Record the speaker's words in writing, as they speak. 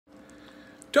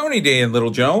Tony D and Little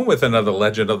Joan with another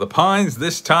Legend of the Pines.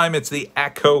 This time it's the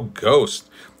Atco Ghost,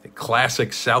 a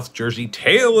classic South Jersey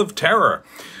tale of terror.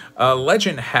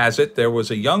 Legend has it there was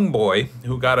a young boy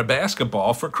who got a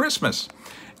basketball for Christmas.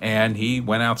 And he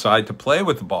went outside to play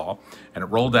with the ball, and it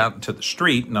rolled out into the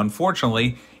street. And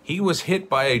unfortunately, he was hit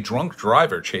by a drunk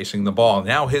driver chasing the ball.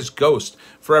 Now his ghost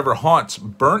forever haunts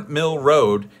Burnt Mill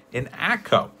Road in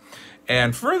Atco.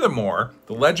 And furthermore,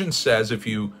 the legend says if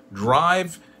you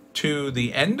drive to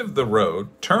the end of the road,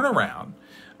 turn around,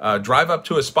 drive up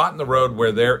to a spot in the road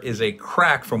where there is a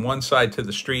crack from one side to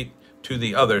the street to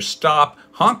the other, stop,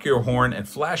 honk your horn, and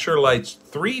flash your lights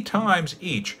 3 times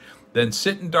each. Then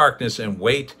sit in darkness and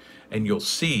wait, and you'll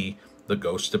see the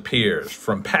ghost appears.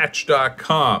 From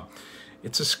Patch.com.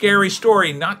 It's a scary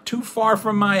story not too far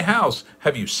from my house.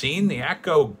 Have you seen the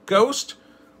Atco Ghost?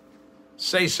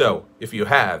 Say so if you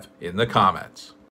have in the comments.